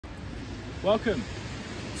Welcome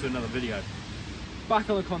to another video. Back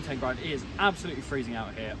on the content grind. It is absolutely freezing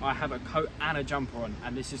out here. I have a coat and a jumper on,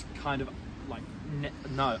 and this is kind of like,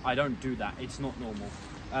 no, I don't do that. It's not normal.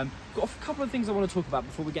 Got a couple of things I want to talk about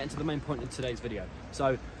before we get into the main point of today's video.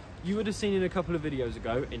 So, you would have seen in a couple of videos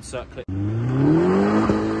ago, insert clip.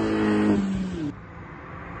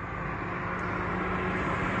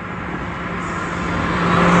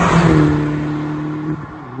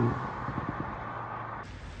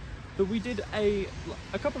 But we did a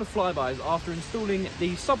couple of flybys after installing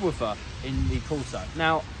the subwoofer in the Corsa.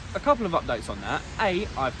 Now, a couple of updates on that.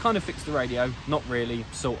 I've kind of fixed the radio, not really,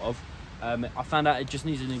 sort of. I found out it just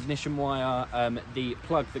needs an ignition wire, the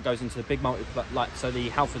plug that goes into the big multi-plug, like so the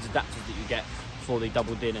Halfords adapters that you get for the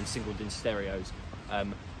double DIN and single DIN stereos.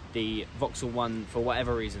 The Vauxhall one, for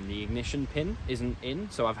whatever reason, the ignition pin isn't in,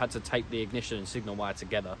 so I've had to tape the ignition and signal wire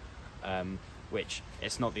together. Which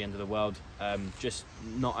it's not the end of the world, just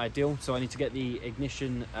not ideal. So I need to get the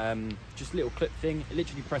ignition, just a little clip thing. It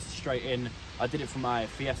literally presses straight in. I did it for my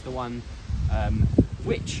Fiesta one,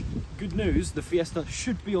 which, good news, the Fiesta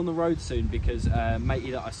should be on the road soon because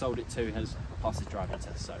matey that I sold it to has passed his driving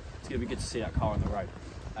test, so it's gonna be good to see that car on the road.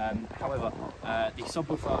 However, the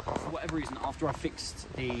subwoofer, for whatever reason, after I fixed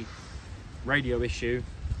the radio issue,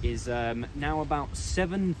 is now about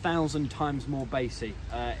 7,000 times more bassy.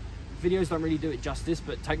 Videos don't really do it justice,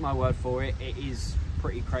 but take my word for it, it is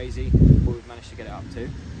pretty crazy what we've managed to get it up to.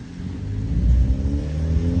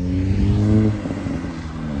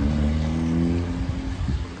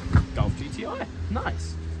 Golf GTI,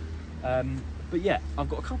 nice. But yeah, I've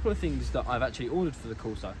got a couple of things that I've actually ordered for the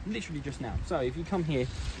Corsa, literally just now. So if you come here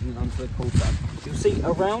and onto the Corsa, you'll see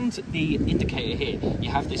around the indicator here, you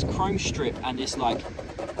have this chrome strip and this like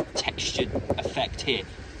textured effect here.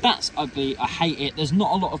 That's ugly, I hate it. There's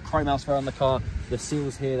not a lot of chrome elsewhere on the car. The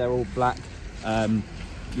seals here, they're all black.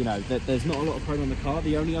 You know, there's not a lot of chrome on the car.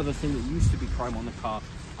 The only other thing that used to be chrome on the car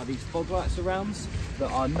are these fog light surrounds that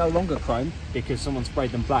are no longer chrome because someone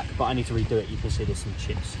sprayed them black, but I need to redo it. You can see there's some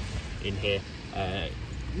chips in here.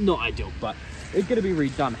 Not ideal, but it's gonna be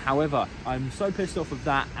redone. However, I'm so pissed off of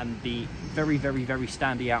that and the very, very, very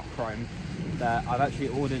standy out chrome that I've actually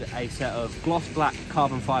ordered a set of gloss black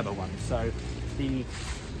carbon fiber ones. So the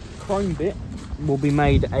chrome bit will be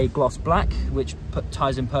made a gloss black, which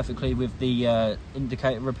ties in perfectly with the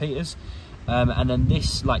indicator repeaters, and then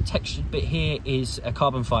this like textured bit here is a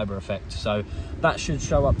carbon fiber effect, so that should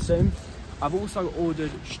show up soon. I've also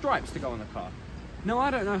ordered stripes to go on the car. Now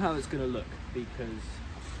I don't know how it's going to look because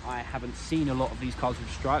I haven't seen a lot of these cars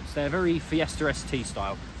with stripes. They're very Fiesta ST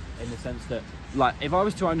style in the sense that, like, if I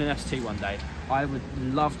was to own an ST one day, I would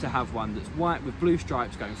love to have one that's white with blue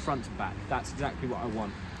stripes going front to back. That's exactly what I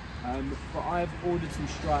want. But I've ordered some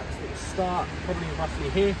stripes that start probably roughly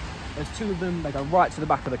here. There's two of them, they go right to the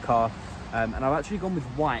back of the car, and I've actually gone with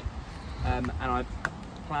white, and I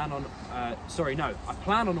plan on, I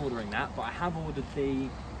plan on ordering that, but I have ordered the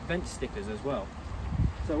vent stickers as well.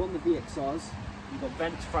 So on the VXRs, you've got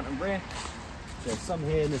vents front and rear. There's some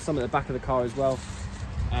here and there's some at the back of the car as well.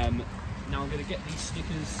 Now I'm going to get these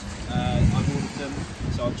stickers, I've ordered them,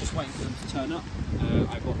 so I'm just waiting for them to turn up.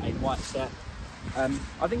 I've got a white set. I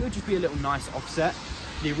think it would just be a little nice offset.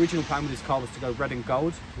 The original plan with this car was to go red and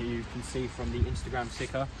gold. You can see from the Instagram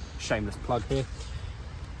sticker, shameless plug here,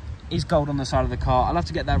 is gold on the side of the car. I'll have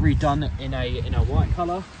to get that redone in a white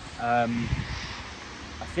colour. I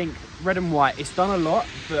think red and white, it's done a lot,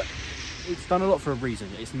 but it's done a lot for a reason.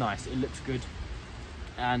 It's nice, it looks good.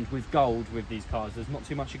 And with gold, with these cars, there's not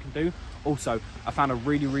too much you can do. Also, I found a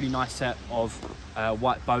really, really nice set of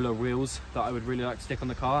white bowler wheels that I would really like to stick on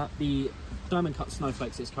the car. The diamond cut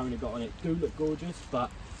snowflakes it's currently got on it do look gorgeous,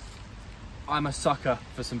 but I'm a sucker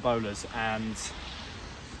for some bowlers and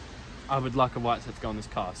I would like a white set to go on this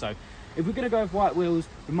car. So if we're going to go with white wheels,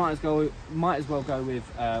 we might as well go with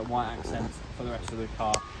white accents for the rest of the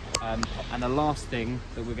car. And the last thing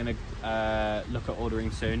that we're going to look at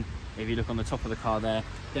ordering soon, if you look on the top of the car there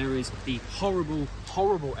is the horrible,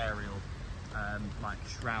 horrible aerial like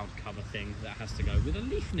shroud cover thing that has to go with a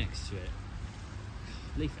leaf next to it.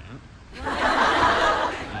 Leaf it out.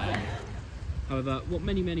 However, what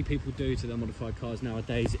many people do to their modified cars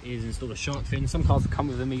nowadays is install a shark fin. Some cars will come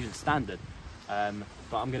with them even standard,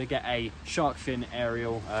 but I'm going to get a shark fin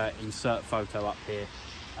aerial insert photo up here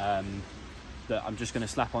that I'm just going to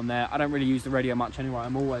slap on there. I don't really use the radio much anyway.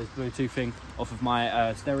 I'm always Bluetoothing off of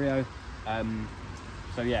my stereo,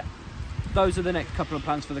 so yeah, those are the next couple of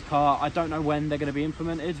plans for the car. I don't know when they're going to be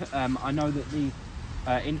implemented. I know that the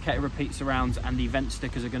indicator repeat surrounds and the vent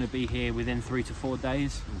stickers are going to be here within 3 to 4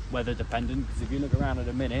 days, weather dependent, because if you look around at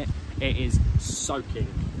a minute, it is soaking,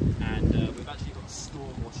 and we've actually got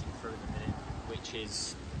storm washing through in a minute. which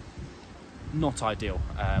is not ideal.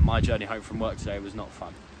 My journey home from work today was not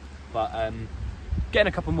fun, but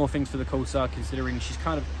getting a couple more things for the Corsa, considering she's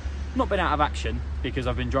kind of not been out of action because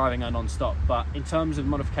I've been driving her non-stop. But in terms of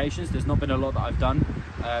modifications, there's not been a lot that I've done,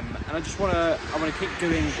 and I just want to keep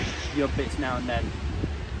doing your bits now and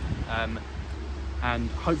then, and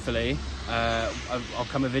hopefully I'll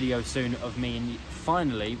come a video soon of me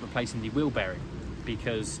finally replacing the wheel bearing,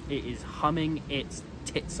 because it is humming its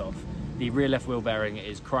tits off. The rear left wheel bearing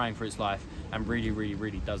is crying for its life and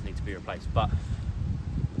really does need to be replaced. But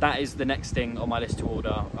that is the next thing on my list to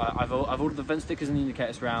order. I've ordered the vent stickers and the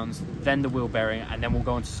indicator surrounds, then the wheel bearing, and then we'll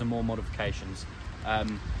go on to some more modifications.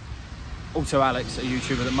 Also, Alex, a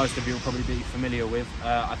YouTuber that most of you will probably be familiar with,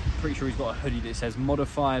 I'm pretty sure he's got a hoodie that says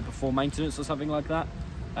modify before maintenance or something like that.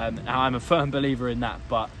 Now, I'm a firm believer in that,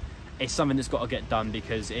 but it's something that's got to get done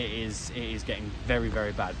because it is getting very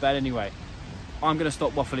bad. But anyway, I'm going to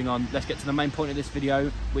stop waffling on. Let's get to the main point of this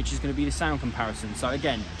video, which is going to be the sound comparison. So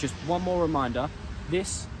again, just one more reminder,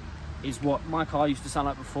 this is what my car used to sound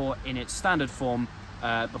like before in its standard form,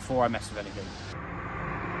 before I messed with anything.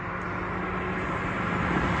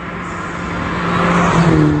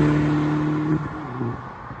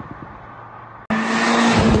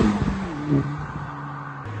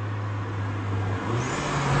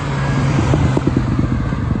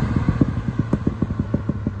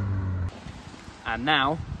 And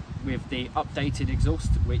now, with the updated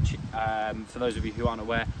exhaust, which for those of you who aren't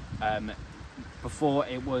aware, before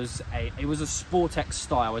it was a Sport-X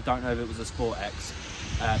style. I don't know if it was a Sport-X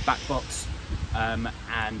back box,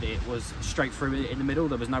 and it was straight through in the middle.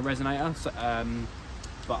 There was no resonator, so,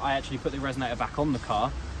 but I actually put the resonator back on the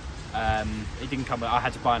car. It didn't come with, I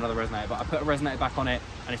had to buy another resonator, but I put a resonator back on it,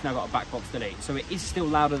 and it's now got a back box delete. So it is still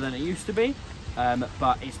louder than it used to be,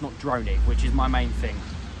 but it's not drony, which is my main thing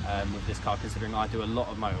with this car, considering I do a lot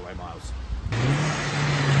of motorway miles.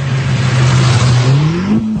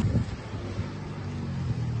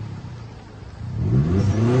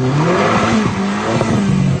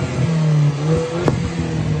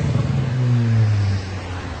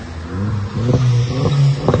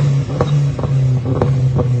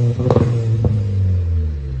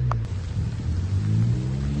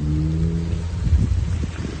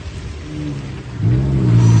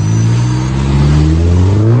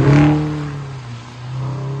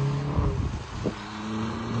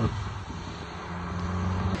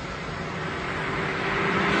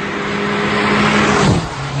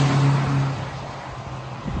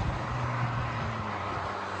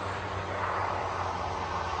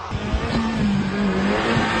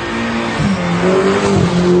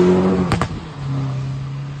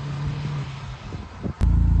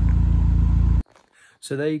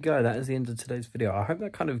 So there you go, that is the end of today's video. I hope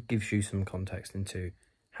that kind of gives you some context into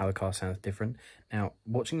how the car sounds different. Now,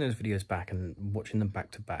 watching those videos back and watching them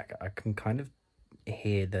back to back, I can kind of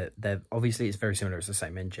hear that they're obviously it's very similar, it's the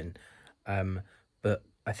same engine. But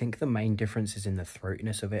I think the main difference is in the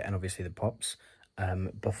throatiness of it and obviously the pops.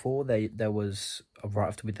 Before there was, right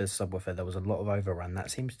after with the subwoofer, there was a lot of overrun.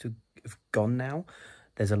 That seems to have gone now.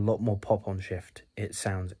 There's a lot more pop on shift. It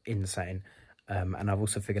sounds insane. And I've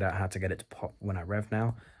also figured out how to get it to pop when I rev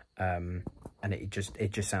now, and it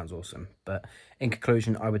just sounds awesome. But in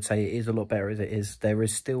conclusion, I would say it is a lot better as it is. There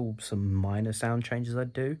is still some minor sound changes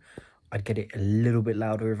I'd do. I'd get it a little bit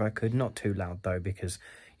louder if I could, not too loud though, because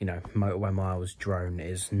you know, motorway miles drone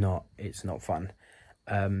is not, it's not fun.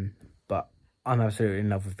 But I'm absolutely in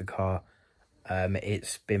love with the car.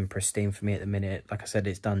 It's been pristine for me at the minute. Like I said,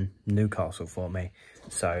 it's done Newcastle for me,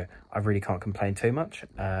 so I really can't complain too much.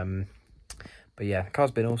 But yeah, the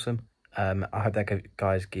car's been awesome. I hope that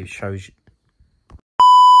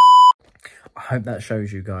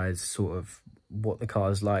shows you guys sort of what the car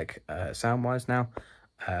is like sound wise now.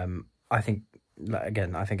 I think,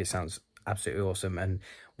 again, I think it sounds absolutely awesome, and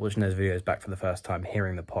watching those videos back for the first time,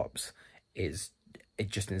 hearing the pops it's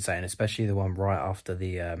just insane, especially the one right after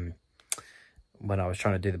the when I was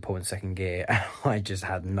trying to do the pull in second gear and I just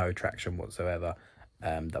had no traction whatsoever.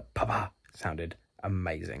 The papa sounded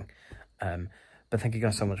amazing. But thank you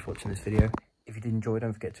guys so much for watching this video. If you did enjoy,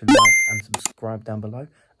 don't forget to like and subscribe down below.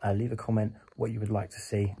 Leave a comment what you would like to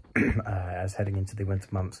see, as heading into the winter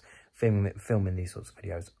months, filming these sorts of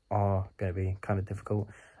videos are going to be kind of difficult.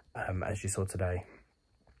 As you saw today,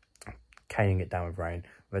 caning it down with rain.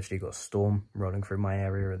 We've actually got a storm rolling through my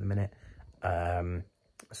area at the minute.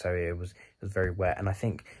 So it was very wet, and I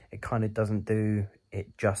think it kind of doesn't do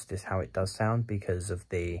it justice how it does sound because of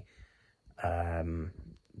the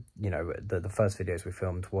you know, the first videos we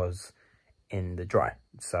filmed was in the dry,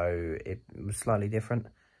 so it was slightly different.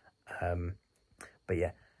 But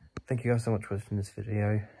yeah, thank you guys so much for watching this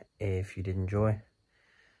video. If you did enjoy,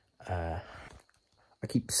 I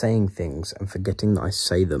keep saying things and forgetting that I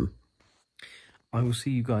say them. I will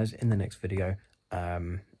see you guys in the next video.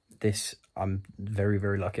 I'm very,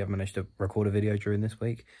 very lucky I've managed to record a video during this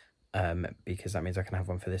week, because that means I can have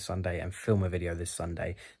one for this Sunday and film a video this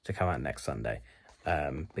Sunday to come out next Sunday.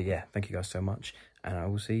 But yeah, thank you guys so much, and I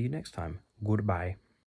will see you next time. Goodbye.